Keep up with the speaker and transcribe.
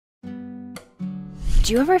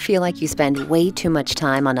Do you ever feel like you spend way too much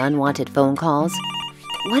time on unwanted phone calls?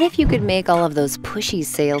 What if you could make all of those pushy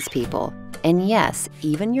salespeople, and yes,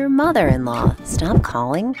 even your mother-in-law, stop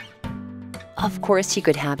calling? Of course, you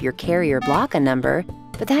could have your carrier block a number,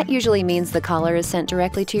 but that usually means the caller is sent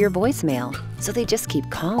directly to your voicemail, so they just keep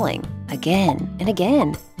calling, again and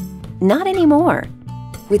again. Not anymore.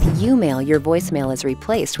 With YouMail, your voicemail is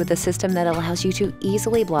replaced with a system that allows you to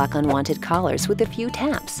easily block unwanted callers with a few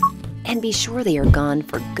taps, and be sure they are gone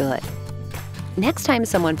for good. Next time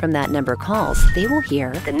someone from that number calls, they will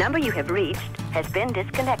hear, "The number you have reached has been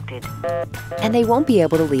disconnected." And they won't be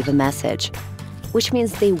able to leave a message, which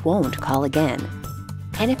means they won't call again.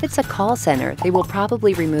 And if it's a call center, they will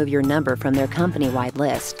probably remove your number from their company-wide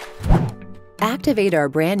list. Activate our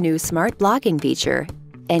brand new smart blocking feature,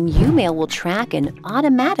 and YouMail will track and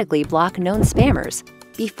automatically block known spammers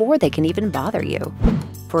before they can even bother you.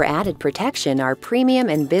 For added protection, our premium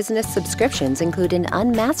and business subscriptions include an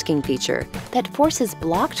unmasking feature that forces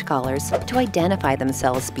blocked callers to identify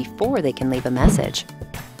themselves before they can leave a message.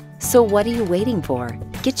 So what are you waiting for?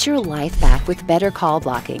 Get your life back with better call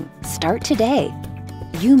blocking. Start today.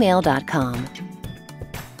 YouMail.com.